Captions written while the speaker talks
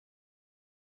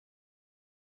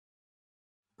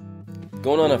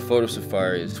Going on a photo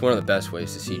safari is one of the best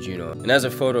ways to see Juneau. And as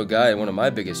a photo guide, one of my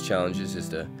biggest challenges is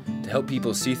to help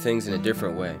people see things in a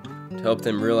different way, to help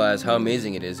them realize how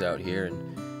amazing it is out here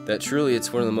and that truly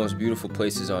it's one of the most beautiful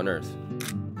places on earth.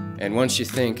 And once you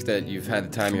think that you've had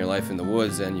the time of your life in the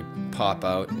woods, then you pop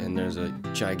out and there's a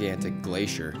gigantic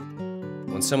glacier.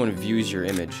 When someone views your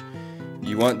image,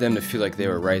 you want them to feel like they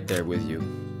were right there with you,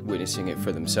 witnessing it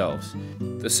for themselves.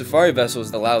 The safari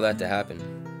vessels allow that to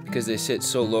happen because they sit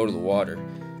so low to the water.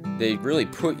 They really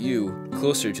put you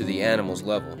closer to the animal's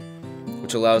level,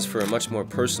 which allows for a much more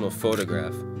personal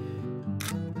photograph.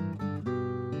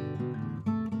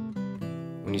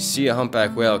 When you see a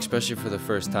humpback whale, especially for the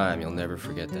first time, you'll never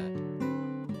forget that.